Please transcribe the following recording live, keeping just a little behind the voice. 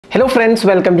Hello friends,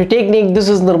 welcome to Technique. This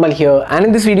is Nirmal here, and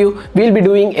in this video we'll be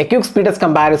doing a quick speed test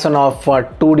comparison of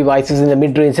two devices in the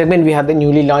mid-range segment. We have the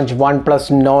newly launched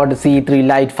OnePlus Nord CE3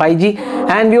 Lite 5G,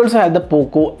 and we also have the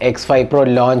Poco X5 Pro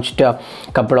launched a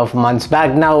couple of months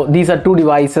back. Now these are two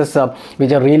devices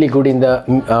which are really good in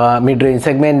the mid-range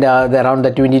segment, they're around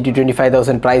the 20 to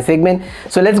 25,000 price segment.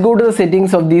 So let's go to the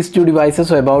settings of these two devices.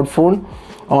 So about phone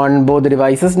on both the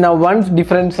devices. Now one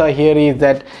difference here is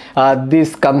that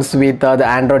this comes with the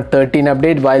Android 13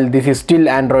 update, while this is still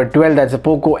Android 12. That's a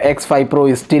Poco X5 Pro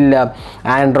is still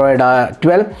Android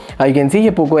 12. You can see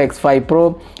here Poco X5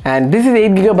 Pro, and this is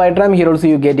 8GB RAM. Here also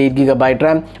you get 8GB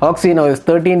RAM. Oxygen OS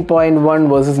 13.1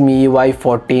 versus MIUI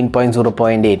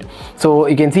 14.0.8. So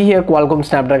you can see here Qualcomm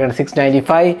Snapdragon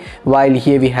 695, while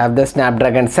here we have the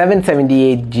Snapdragon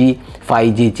 778G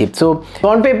 5G chip. So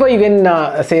on paper you can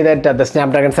say that the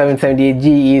Snapdragon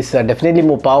 778G is definitely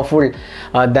more powerful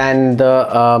than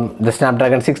the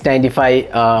Snapdragon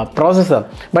 695 processor.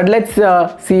 But let's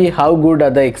see how good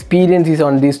the experience is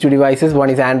on these two devices. One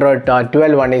is Android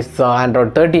 12, one is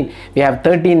Android 13. We have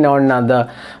 13 on the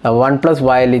OnePlus,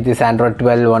 while it is Android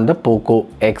 12 on the Poco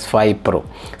X5 Pro.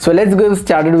 So let's get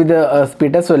started with the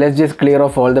speed test. So let's just clear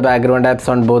off all the background apps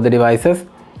on both the devices.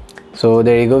 So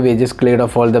there you go, we just cleared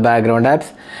off all the background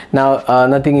apps. Now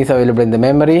nothing is available in the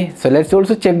memory. So let's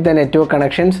also check the network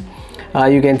connections.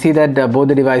 You can see that both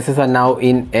the devices are now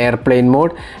in airplane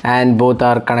mode, and both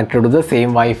are connected to the same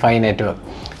Wi-Fi network.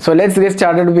 So let's get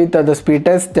started with the speed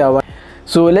test.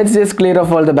 So let's just clear off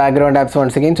all the background apps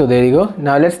once again. So there you go.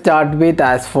 Now let's start with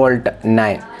Asphalt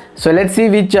 9. So let's see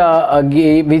which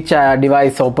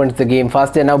device opens the game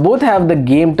faster. Now both have the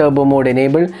game turbo mode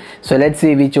enabled, so let's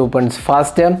see which opens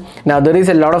faster. Now there is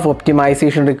a lot of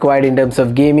optimization required in terms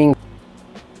of gaming.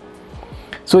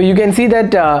 So you can see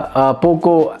that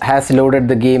Poco has loaded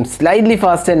the game slightly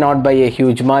faster, not by a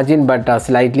huge margin, but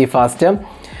slightly faster.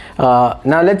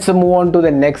 Now let's move on to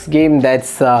the next game,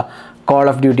 that's Call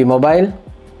of Duty Mobile.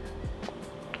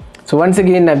 So once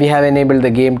again we have enabled the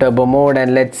game turbo mode,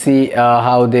 and let's see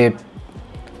how they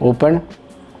open.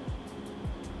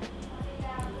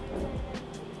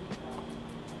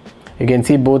 You can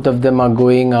see both of them are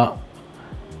going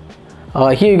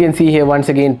here you can see here once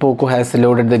again Poco has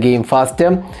loaded the game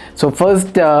faster. So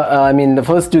first the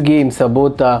first two games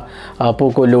both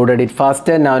Poco loaded it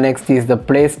faster. Now next is the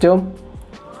Play Store.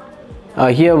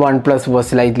 Here OnePlus was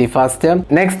slightly faster.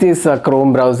 Next is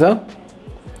Chrome browser.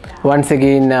 Once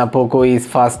again Poco is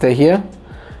faster here.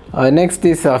 Next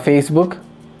is Facebook.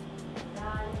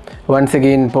 Once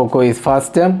again Poco is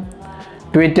faster.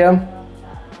 Twitter.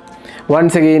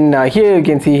 Once again here you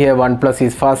can see here OnePlus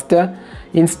is faster.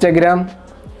 Instagram,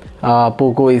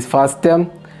 Poco is faster.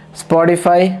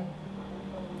 Spotify,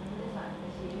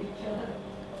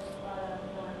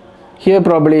 here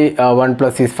probably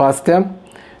OnePlus is faster.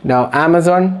 Now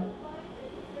Amazon,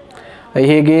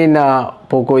 here again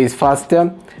Poco is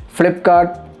faster.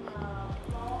 Flipkart,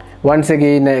 once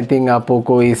again I think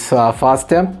Poco is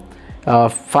faster.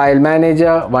 File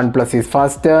Manager, OnePlus is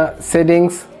faster.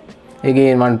 Settings,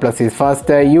 again OnePlus is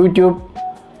faster. YouTube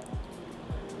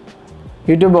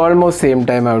almost same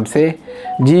time I would say.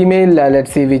 Gmail,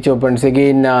 let's see which opens.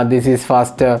 Again this is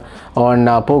faster on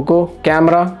Poco.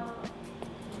 Camera,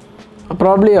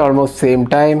 probably almost same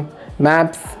time.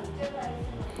 Maps,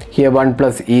 here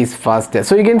OnePlus is faster.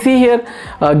 So you can see here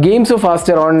games are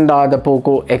faster on the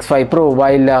Poco X5 Pro,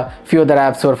 while few other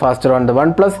apps were faster on the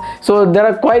OnePlus. So there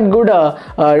are quite good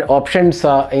options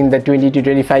in the 20 to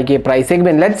 25k price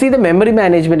segment. Let's see the memory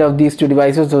management of these two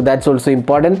devices, so that's also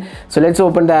important. So let's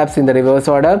open the apps in the reverse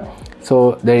order.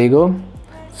 So there you go.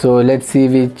 So let's see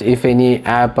which, if any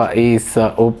app is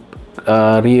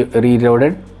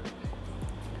reloaded.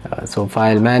 So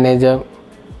File Manager,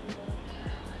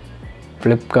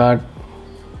 Flipkart,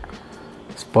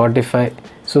 Spotify.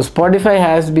 So Spotify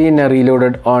has been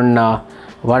reloaded on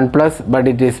OnePlus, but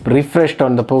it is refreshed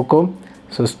on the Poco.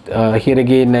 So here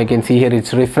again I can see here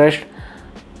it's refreshed.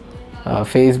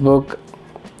 Facebook,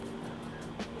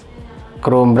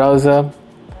 Chrome browser.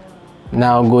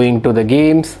 Now going to the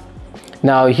games.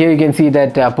 Now here you can see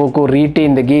that Poco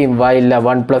retained the game, while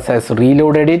OnePlus has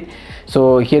reloaded it.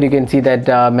 So here you can see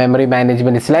that memory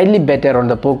management is slightly better on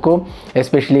the Poco,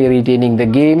 especially retaining the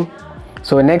game.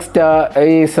 So next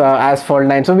is Asphalt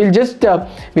 9. So we'll just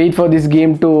wait for this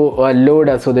game to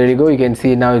load. So there you go, you can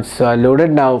see now it's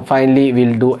loaded. Now finally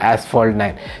we'll do Asphalt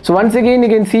 9. So once again you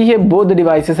can see here both the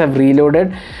devices have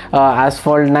reloaded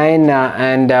Asphalt 9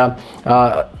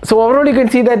 so overall you can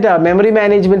see that memory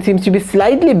management seems to be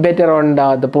slightly better on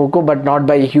the Poco, but not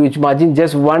by a huge margin.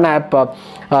 Just one app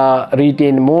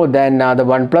retained more than the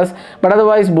OnePlus, but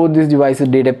otherwise both these devices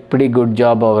did a pretty good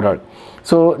job overall.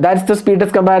 So that's the speed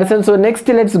test comparison. So next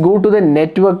let's go to the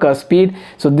network speed.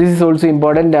 So this is also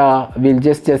important. We'll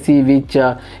just see which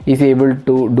is able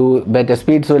to do better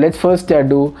speed. So let's first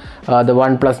do the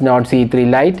OnePlus Nord C3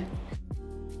 Lite.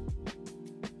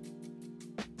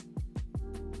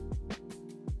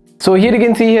 So here you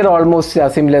can see here almost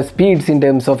similar speeds in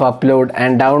terms of upload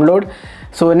and download.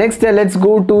 So next let's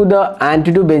go to the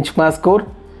AnTuTu benchmark score.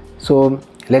 So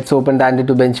let's open the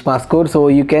AnTuTu benchmark score. So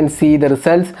you can see the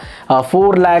results.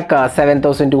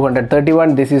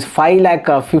 4,07,231. This is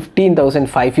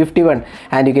 5,15,551,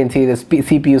 and you can see the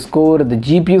CPU score, the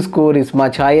GPU score is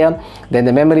much higher than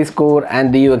the memory score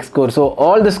and the UX score. So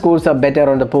all the scores are better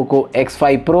on the Poco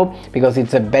X5 Pro because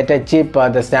it's a better chip,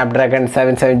 the Snapdragon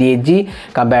 778G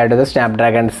compared to the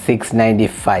Snapdragon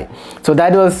 695. So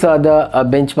that was the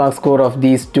benchmark score of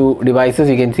these two devices.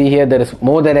 You can see here there is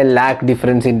more than a lakh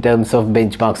difference in terms of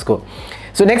benchmark score.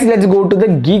 So next let's go to the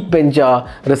Geekbench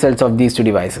results of these two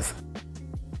devices.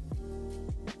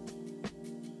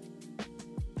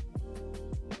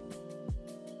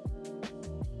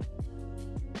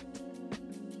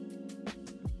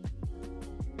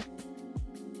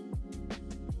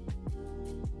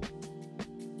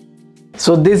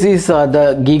 So this is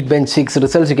the Geekbench 6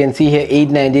 results. You can see here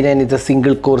 899 is the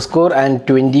single core score and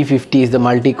 2050 is the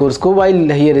multi-core score, while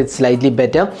here it's slightly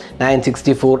better,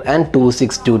 964 and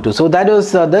 2622. So that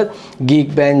was the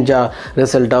Geekbench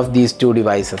result of these two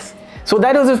devices. So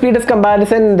that was the speed test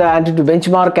comparison, the AnTuTu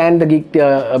benchmark and the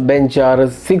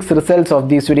Geekbench 6 results of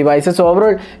these two devices. So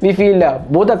overall we feel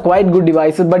both are quite good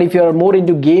devices, but if you are more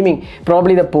into gaming,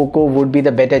 probably the Poco would be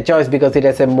the better choice because it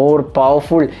has a more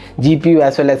powerful GPU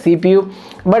as well as CPU.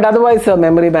 But otherwise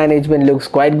memory management looks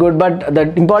quite good. But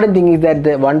the important thing is that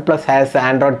the OnePlus has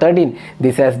Android 13,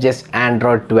 this has just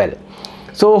Android 12.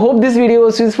 So hope this video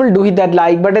was useful. Do hit that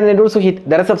like button and also hit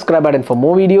the subscribe button for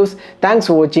more videos. Thanks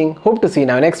for watching. Hope to see you in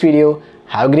our next video.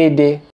 Have a great day.